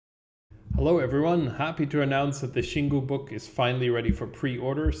Hello everyone, happy to announce that the Xingu book is finally ready for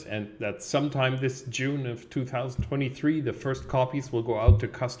pre-orders and that sometime this June of 2023 the first copies will go out to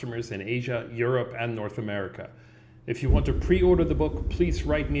customers in Asia, Europe and North America. If you want to pre-order the book, please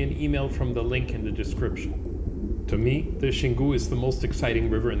write me an email from the link in the description. To me, the Xingu is the most exciting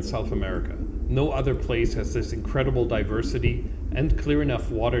river in South America. No other place has this incredible diversity and clear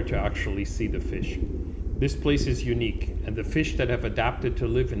enough water to actually see the fish. This place is unique, and the fish that have adapted to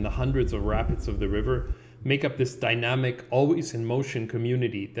live in the hundreds of rapids of the river make up this dynamic, always in motion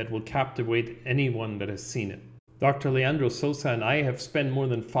community that will captivate anyone that has seen it. Dr. Leandro Sosa and I have spent more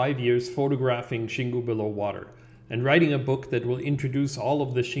than 5 years photographing Xingu Below Water and writing a book that will introduce all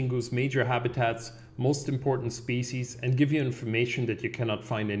of the Xingu's major habitats, most important species, and give you information that you cannot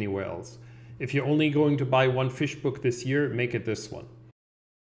find anywhere else. If you're only going to buy one fish book this year, make it this one.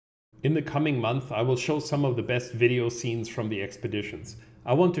 In the coming month, I will show some of the best video scenes from the expeditions.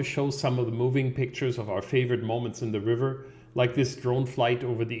 I want to show some of the moving pictures of our favorite moments in the river, like this drone flight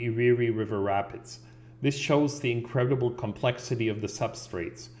over the Iriri River Rapids. This shows the incredible complexity of the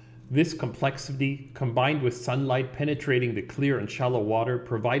substrates. This complexity, combined with sunlight penetrating the clear and shallow water,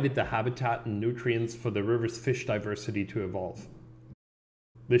 provided the habitat and nutrients for the river's fish diversity to evolve.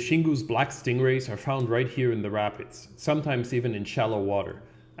 The Xingu's black stingrays are found right here in the rapids, sometimes even in shallow water.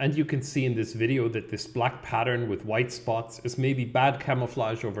 And you can see in this video that this black pattern with white spots is maybe bad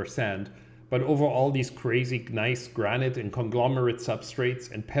camouflage over sand, but over all these crazy nice granite and conglomerate substrates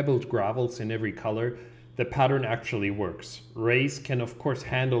and pebbled gravels in every color, the pattern actually works. Rays can of course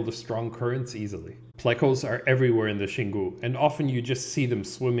handle the strong currents easily. Plecos are everywhere in the Xingu, and often you just see them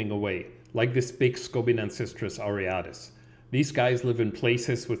swimming away, like this big Scobinancistrus aureatus. These guys live in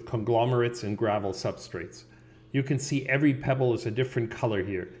places with conglomerates and gravel substrates. You can see every pebble is a different color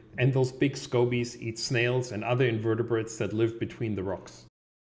here, and those big scobies eat snails and other invertebrates that live between the rocks.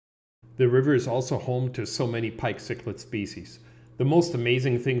 The river is also home to so many pike cichlid species. The most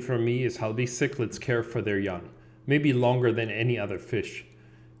amazing thing for me is how these cichlids care for their young, maybe longer than any other fish.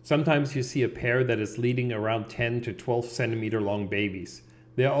 Sometimes you see a pair that is leading around 10 to 12 centimeter long babies.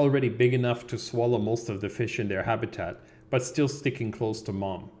 They are already big enough to swallow most of the fish in their habitat, but still sticking close to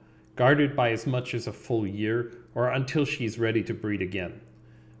mom, guarded by as much as a full year or until she is ready to breed again.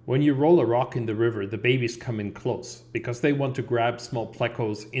 When you roll a rock in the river, the babies come in close because they want to grab small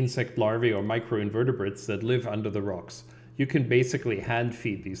plecos, insect larvae or microinvertebrates that live under the rocks. You can basically hand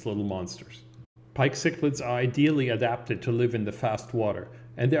feed these little monsters. Pike cichlids are ideally adapted to live in the fast water,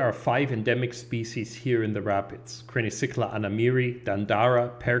 and there are 5 endemic species here in the rapids: Crenicichla anamiri,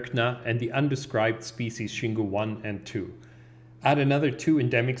 dandara, perkna, and the undescribed species Xingu 1 and 2. Add another 2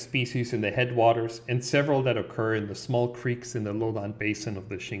 endemic species in the headwaters and several that occur in the small creeks in the lowland basin of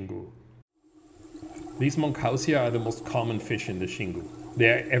the Xingu. These Moenkhausia are the most common fish in the Xingu. They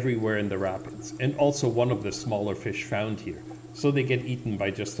are everywhere in the rapids and also one of the smaller fish found here, so they get eaten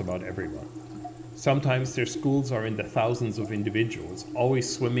by just about everyone. Sometimes their schools are in the thousands of individuals,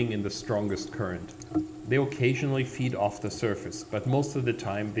 always swimming in the strongest current. They occasionally feed off the surface, but most of the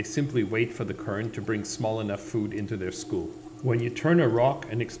time they simply wait for the current to bring small enough food into their school. When you turn a rock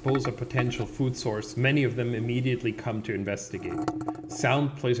and expose a potential food source, many of them immediately come to investigate.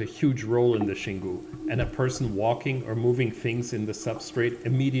 Sound plays a huge role in the Xingu, and a person walking or moving things in the substrate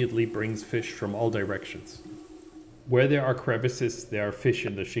immediately brings fish from all directions. Where there are crevices, there are fish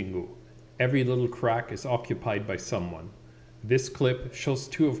in the Xingu. Every little crack is occupied by someone. This clip shows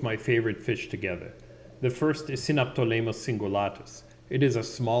 2 of my favorite fish together. The first is Synaptolaemus cingulatus. It is a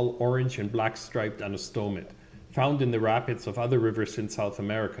small orange and black striped Anostomid, found in the rapids of other rivers in South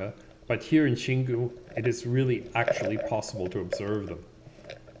America, but here in Xingu it is really actually possible to observe them.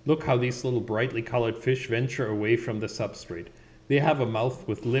 Look how these little brightly colored fish venture away from the substrate. They have a mouth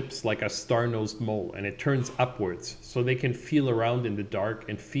with lips like a star-nosed mole, and it turns upwards so they can feel around in the dark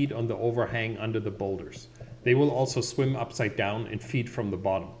and feed on the overhang under the boulders. They will also swim upside down and feed from the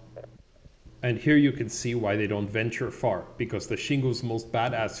bottom. And here you can see why they don't venture far, because the Xingu's most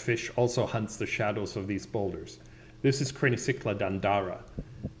badass fish also hunts the shadows of these boulders. This is Crenicichla dandara.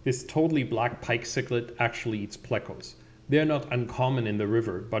 This totally black pike cichlid actually eats plecos. They are not uncommon in the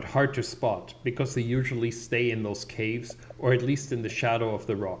river, but hard to spot because they usually stay in those caves or at least in the shadow of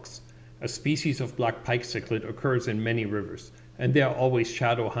the rocks. A species of black pike cichlid occurs in many rivers, and they are always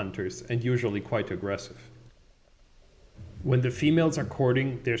shadow hunters and usually quite aggressive. When the females are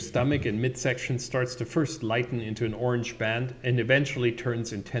courting, their stomach and midsection starts to first lighten into an orange band and eventually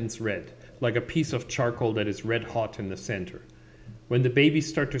turns intense red, like a piece of charcoal that is red hot in the center. When the babies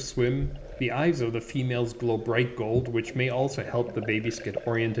start to swim, the eyes of the females glow bright gold, which may also help the babies get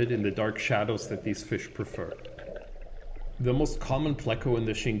oriented in the dark shadows that these fish prefer. The most common pleco in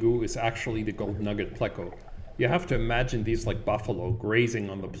the Xingu is actually the gold nugget pleco. You have to imagine these like buffalo grazing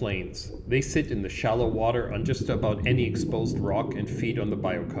on the plains. They sit in the shallow water on just about any exposed rock and feed on the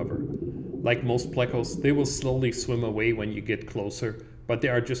biocover. Like most plecos, they will slowly swim away when you get closer, but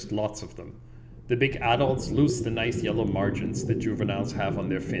there are just lots of them. The big adults lose the nice yellow margins the juveniles have on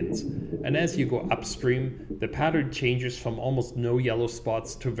their fins, and as you go upstream, the pattern changes from almost no yellow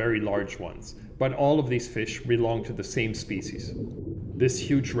spots to very large ones, but all of these fish belong to the same species. This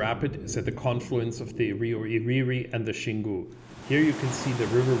huge rapid is at the confluence of the Rio Iriri and the Xingu. Here you can see the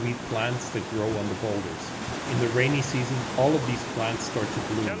river wheat plants that grow on the boulders. In the rainy season, all of these plants start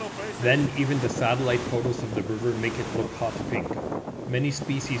to bloom. Then even the satellite photos of the river make it look hot pink. Many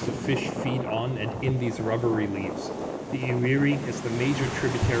species of fish feed on and in these rubbery leaves. The Iriri is the major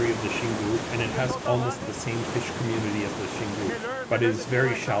tributary of the Xingu, and it has almost the same fish community as the Xingu, but it is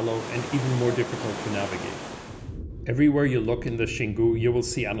very shallow and even more difficult to navigate. Everywhere you look in the Xingu, you will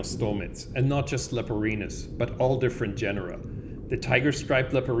see Anostomids, and not just Leporinus, but all different genera. The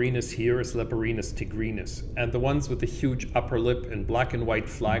tiger-striped Leporinus here is Leporinus tigrinus, and the ones with the huge upper lip and black and white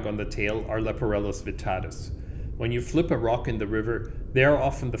flag on the tail are Leporellus vittatus. When you flip a rock in the river, they are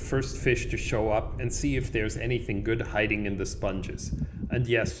often the first fish to show up and see if there's anything good hiding in the sponges. And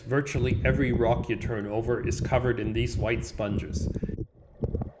yes, virtually every rock you turn over is covered in these white sponges.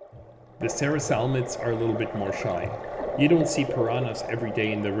 The Cerassalmids are a little bit more shy. You don't see piranhas every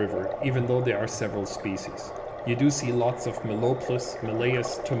day in the river, even though there are several species. You do see lots of Meloplus,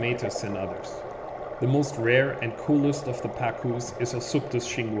 Meleus, Tomatus, and others. The most rare and coolest of the pacus is Ossubtus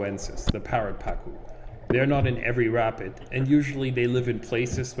xinguensis, the parrot pacu. They are not in every rapid, and usually they live in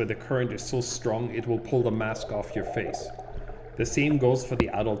places where the current is so strong it will pull the mask off your face. The same goes for the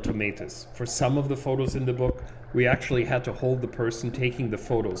adult Tomatus. For some of the photos in the book, we actually had to hold the person taking the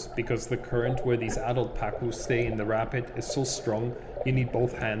photos because the current where these adult pacus stay in the rapid is so strong you need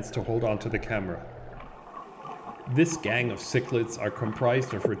both hands to hold onto the camera. This gang of cichlids are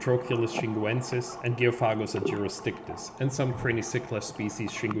comprised of Retroculus xinguensis and Geophagos agyrostictus, and some Crenicichla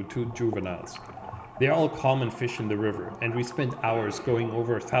species Xingu juveniles. They are all common fish in the river, and we spent hours going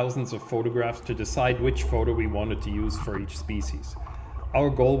over thousands of photographs to decide which photo we wanted to use for each species. Our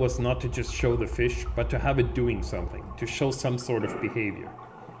goal was not to just show the fish, but to have it doing something, to show some sort of behavior.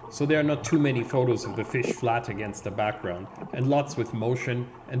 So there are not too many photos of the fish flat against the background, and lots with motion,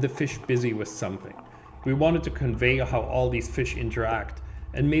 and the fish busy with something. We wanted to convey how all these fish interact,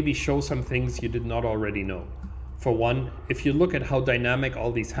 and maybe show some things you did not already know. For one, if you look at how dynamic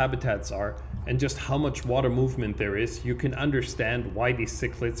all these habitats are, and just how much water movement there is, you can understand why these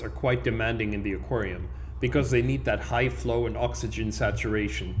cichlids are quite demanding in the aquarium, because they need that high flow and oxygen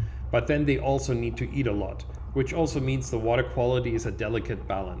saturation, but then they also need to eat a lot, which also means the water quality is a delicate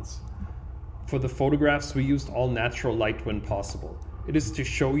balance. For the photographs, we used all natural light when possible. It is to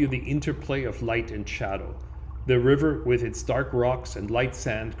show you the interplay of light and shadow. The river, with its dark rocks and light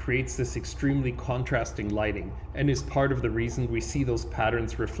sand, creates this extremely contrasting lighting, and is part of the reason we see those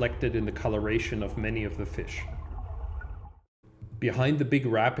patterns reflected in the coloration of many of the fish. Behind the big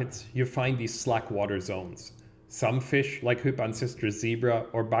rapids, you find these slack water zones. Some fish, like Hypancistrus zebra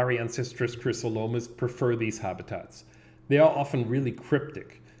or Baryancistrus chrysolomus, prefer these habitats. They are often really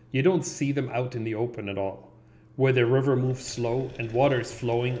cryptic. You don't see them out in the open at all. Where the river moves slow and water is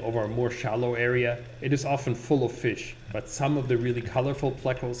flowing over a more shallow area, it is often full of fish, but some of the really colorful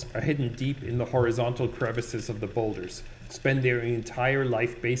plecos are hidden deep in the horizontal crevices of the boulders, spend their entire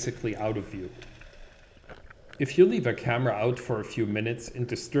life basically out of view. If you leave a camera out for a few minutes and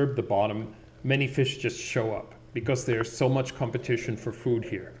disturb the bottom, many fish just show up, because there is so much competition for food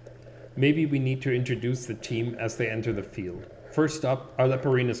here. Maybe we need to introduce the team as they enter the field. First up are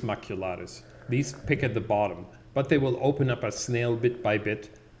Leporinus maculatus. These pick at the bottom, but they will open up a snail bit by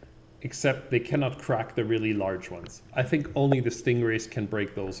bit, except they cannot crack the really large ones. I think only the stingrays can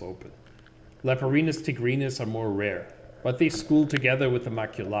break those open. Leporinus tigrinus are more rare, but they school together with the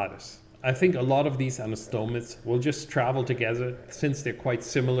maculatus. I think a lot of these Anostomids will just travel together since they're quite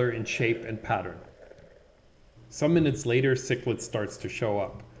similar in shape and pattern. Some minutes later, cichlid starts to show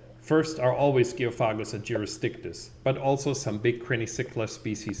up. First are always Geophagos agyrostictus, but also some big Crenicichla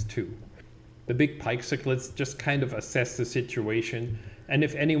species too. The big pike cichlids just kind of assess the situation, and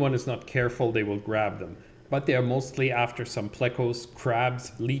if anyone is not careful, they will grab them. But they are mostly after some plecos,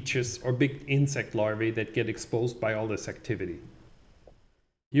 crabs, leeches, or big insect larvae that get exposed by all this activity.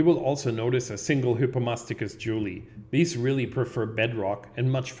 You will also notice a single Hypomasticus julii. These really prefer bedrock and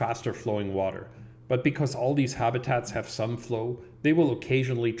much faster flowing water. But because all these habitats have some flow, they will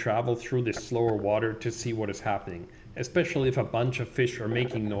occasionally travel through this slower water to see what is happening, especially if a bunch of fish are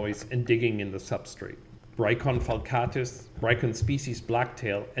making noise and digging in the substrate. Bricon falcatus, Bricon species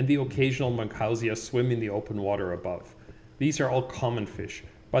blacktail, and the occasional Moenkhausia swim in the open water above. These are all common fish,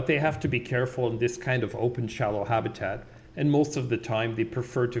 but they have to be careful in this kind of open shallow habitat, and most of the time they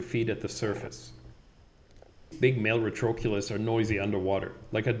prefer to feed at the surface. Big male Retroculus are noisy underwater,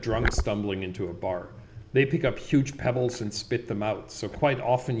 like a drunk stumbling into a bar. They pick up huge pebbles and spit them out, so quite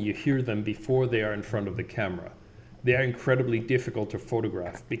often you hear them before they are in front of the camera. They are incredibly difficult to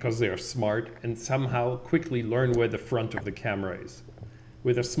photograph because they are smart and somehow quickly learn where the front of the camera is.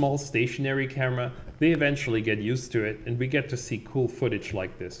 With a small stationary camera, they eventually get used to it and we get to see cool footage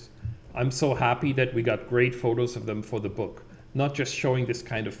like this. I'm so happy that we got great photos of them for the book, not just showing this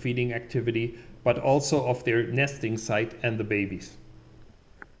kind of feeding activity, but also of their nesting site and the babies.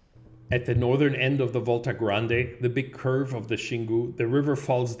 At the northern end of the Volta Grande, the big curve of the Xingu, the river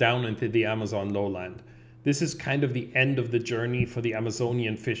falls down into the Amazon lowland. This is kind of the end of the journey for the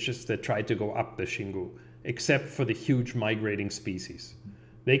Amazonian fishes that try to go up the Xingu, except for the huge migrating species.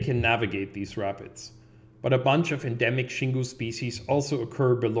 They can navigate these rapids. But a bunch of endemic Xingu species also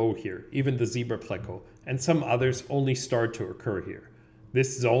occur below here, even the zebra pleco, and some others only start to occur here.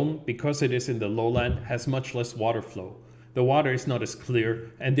 This zone, because it is in the lowland, has much less water flow. The water is not as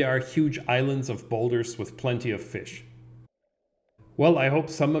clear, and there are huge islands of boulders with plenty of fish. Well, I hope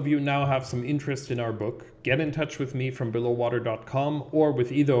some of you now have some interest in our book. Get in touch with me from belowwater.com or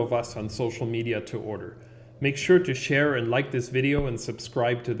with either of us on social media to order. Make sure to share and like this video and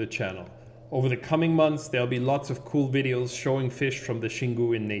subscribe to the channel. Over the coming months, there'll be lots of cool videos showing fish from the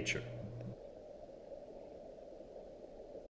Xingu in nature.